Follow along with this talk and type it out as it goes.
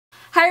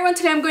Hi everyone,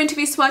 today I'm going to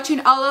be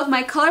swatching all of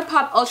my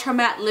ColourPop Ultra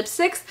Matte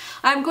lipsticks.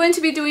 I'm going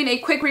to be doing a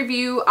quick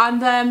review on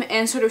them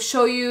and sort of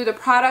show you the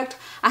product.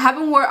 I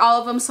haven't worn all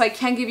of them, so I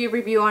can't give you a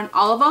review on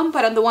all of them,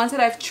 but on the ones that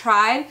I've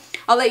tried,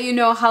 I'll let you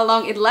know how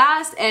long it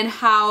lasts and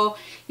how,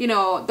 you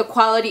know, the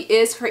quality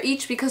is for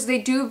each, because they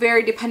do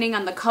vary depending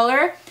on the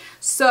color.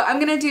 So I'm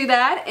gonna do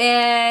that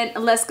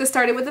and let's get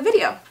started with the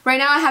video. Right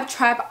now I have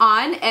Trap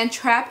on, and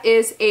Trap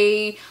is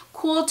a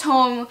cool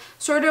tone,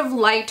 sort of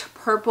light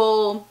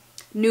purple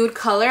nude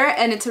color,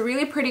 and it's a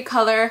really pretty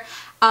color.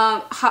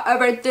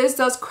 However, this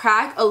does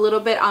crack a little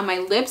bit on my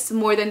lips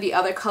more than the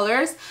other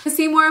colors. I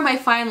see more of my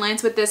fine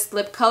lines with this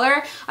lip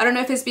color. I don't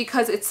know if it's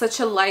because it's such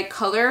a light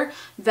color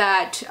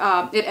that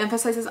it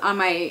emphasizes on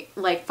my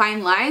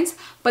fine lines,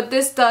 but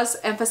this does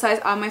emphasize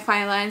on my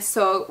fine lines,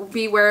 so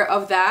beware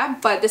of that.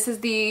 But this is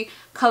the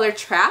color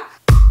Trap.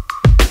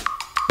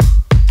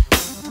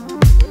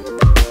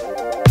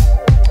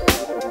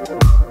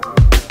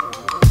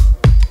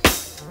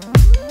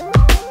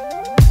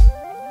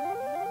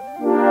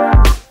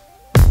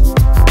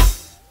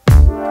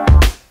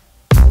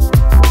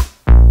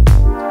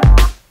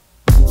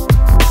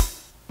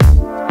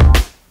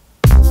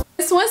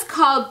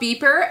 Called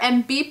Beeper,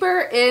 and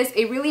Beeper is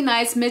a really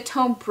nice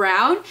mid-tone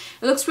brown.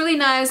 It looks really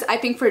nice, I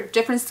think, for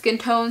different skin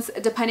tones.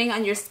 Depending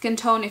on your skin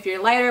tone, if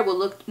you're lighter, it will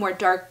look more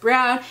dark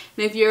brown,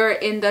 and if you're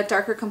in the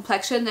darker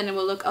complexion, then it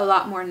will look a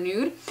lot more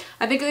nude.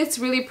 I think it's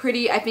really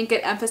pretty. I think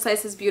it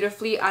emphasizes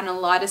beautifully on a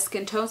lot of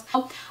skin tones.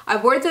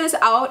 I've worn this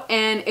out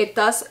and it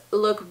does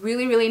look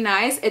really, really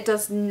nice. It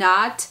does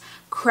not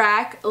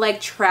crack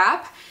like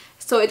Trap,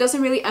 so it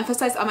doesn't really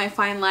emphasize on my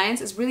fine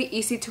lines. It's really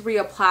easy to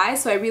reapply,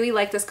 so I really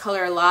like this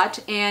color a lot,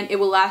 and it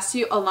will last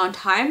you a long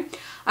time.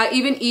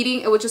 Even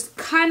eating, it will just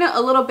kind of a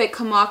little bit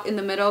come off in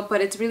the middle,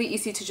 but it's really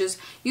easy to just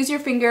use your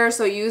finger,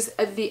 so use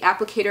the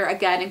applicator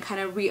again and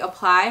kind of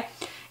reapply,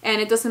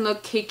 and it doesn't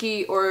look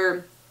cakey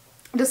or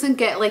doesn't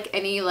get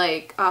any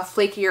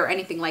flaky or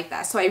anything like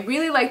that. So I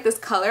really like this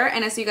color,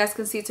 and as you guys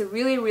can see, it's a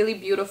really, really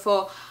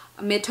beautiful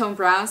mid-tone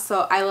brown,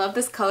 so I love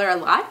this color a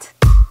lot.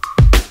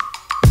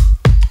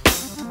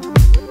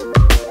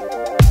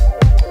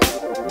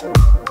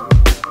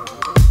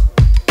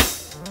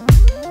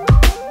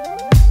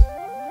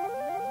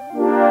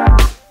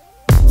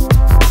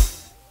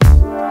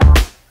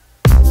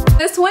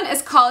 This one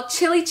is called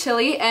Chili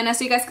Chili, and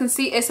as you guys can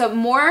see, it's a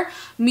more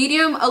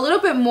medium, a little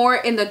bit more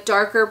in the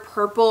darker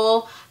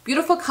purple,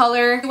 beautiful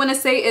color. What I want to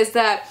say is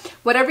that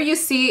whatever you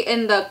see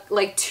in the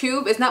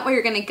tube is not what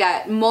you're gonna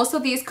get. Most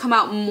of these come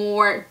out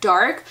more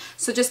dark,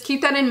 so just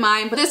keep that in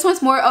mind. But this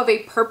one's more of a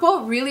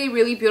purple, really,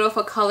 really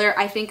beautiful color.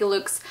 I think it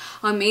looks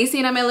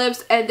amazing on my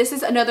lips, and this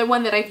is another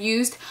one that I've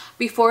used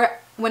before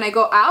when I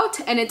go out,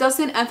 and it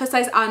doesn't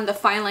emphasize on the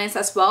fine lines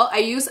as well. I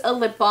use a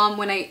lip balm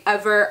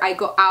whenever I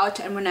go out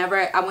and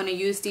whenever I want to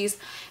use these,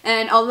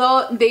 and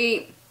although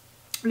they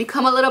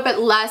become a little bit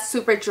less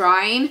super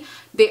drying,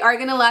 they are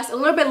gonna last a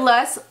little bit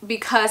less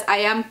because I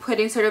am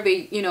putting sort of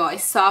a, you know, a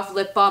soft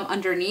lip balm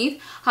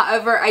underneath.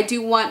 However, I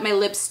do want my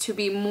lips to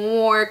be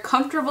more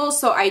comfortable,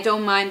 so I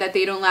don't mind that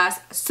they don't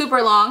last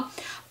super long.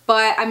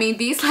 But I mean,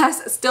 these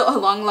last still a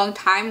long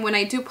time. When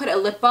I do put a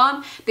lip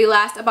balm, they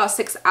last about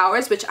 6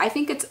 hours, which I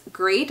think it's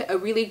great, a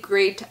really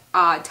great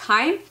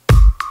time.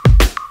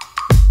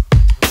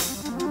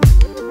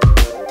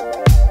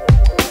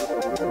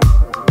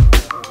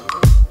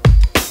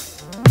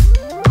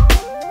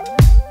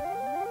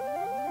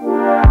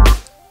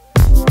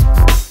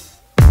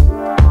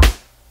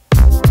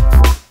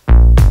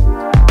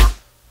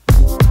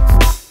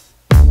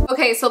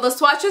 Okay, so the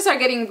swatches are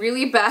getting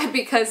really bad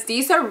because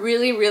these are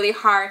really, really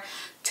hard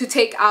to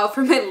take out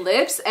from my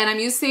lips, and I'm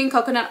using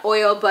coconut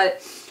oil,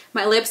 but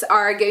my lips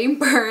are getting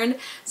burned.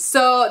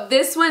 So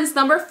this one's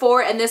number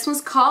 4, and this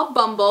one's called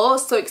Bumble,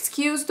 so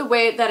excuse the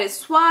way that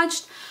it's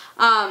swatched,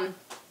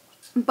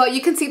 but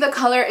you can see the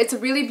color. It's a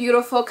really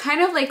beautiful,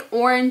 kind of like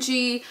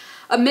orangey,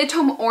 a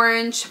mid-tone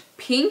orange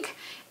pink.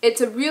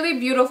 It's a really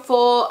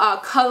beautiful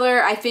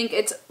color. I think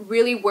it's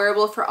really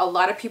wearable for a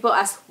lot of people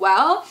as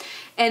well.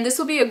 And this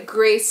will be a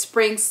great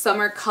spring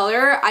summer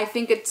color. I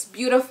think it's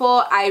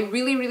beautiful. I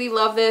really, really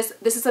love this.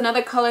 This is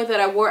another color that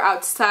I wore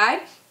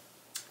outside,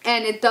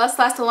 and it does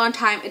last a long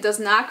time. It does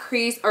not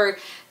crease or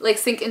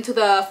sink into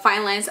the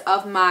fine lines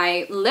of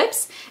my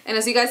lips. And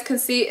as you guys can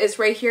see, it's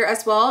right here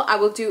as well. I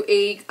will do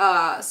a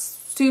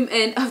zoom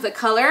in of the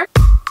color.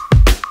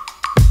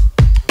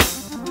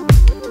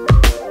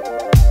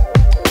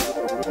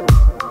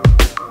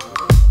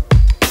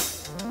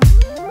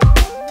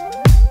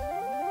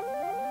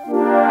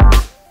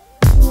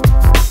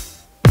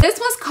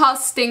 Called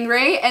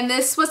StingRaye, and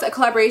this was a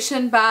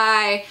collaboration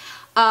by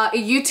a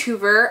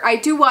YouTuber. I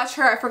do watch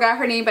her. I forgot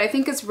her name, but I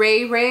think it's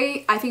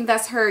Ray. I think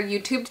that's her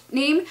YouTube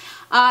name.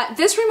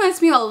 This reminds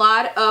me a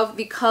lot of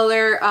the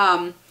color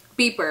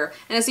Beeper,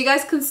 and as you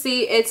guys can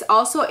see, it's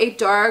also a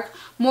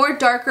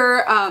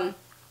darker, a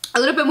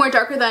little bit more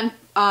darker than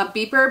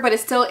Beeper, but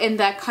it's still in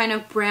that kind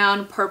of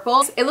brown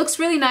purple. It looks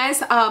really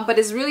nice, but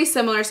it's really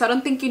similar, so I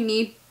don't think you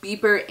need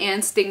Beeper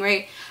and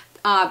StingRaye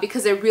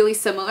because they're really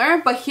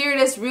similar. But here it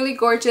is, really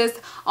gorgeous.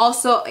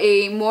 Also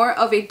a more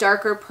of a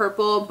darker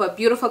purple, but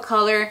beautiful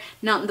color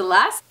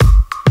nonetheless.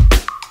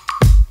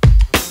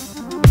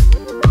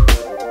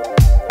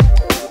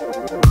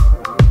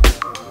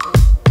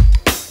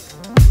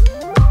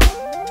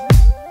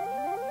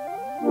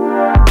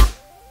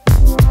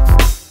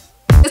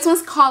 This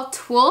one's called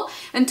Tulle,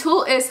 and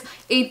Tulle is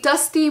a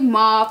dusty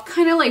mauve,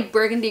 kind of like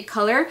burgundy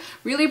color.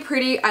 Really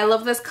pretty. I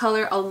love this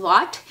color a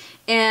lot.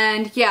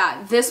 And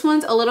yeah, this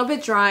one's a little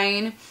bit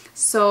drying,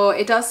 so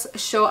it does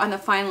show on the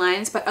fine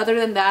lines, but other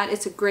than that,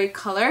 it's a great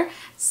color.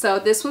 So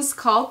this one's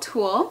called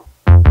Tulle.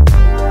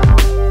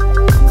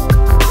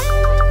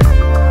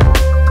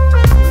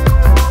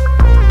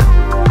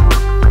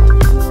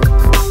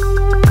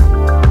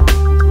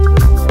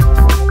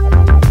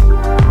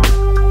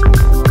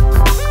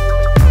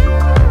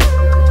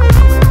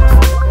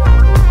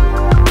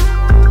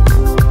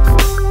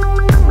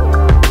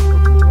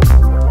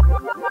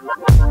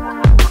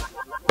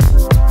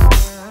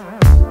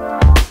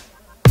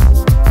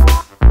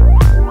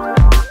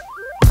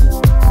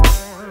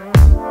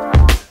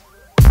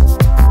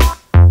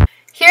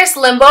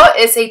 Limbo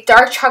is a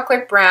dark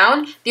chocolate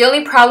brown. The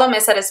only problem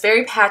is that it's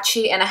very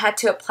patchy and I had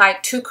to apply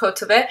 2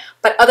 coats of it,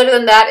 but other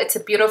than that, it's a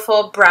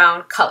beautiful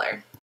brown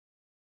color.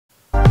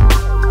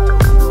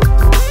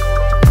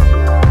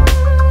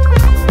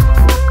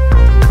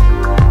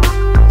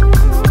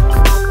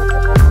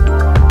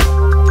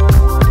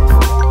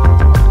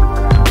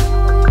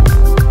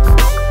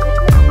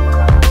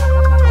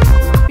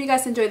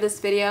 Enjoyed this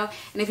video,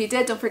 and if you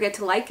did, don't forget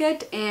to like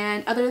it.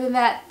 And other than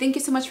that, thank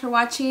you so much for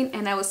watching,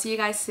 and I will see you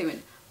guys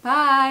soon.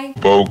 Bye!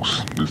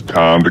 Folks, it's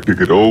time to kick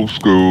it old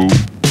school.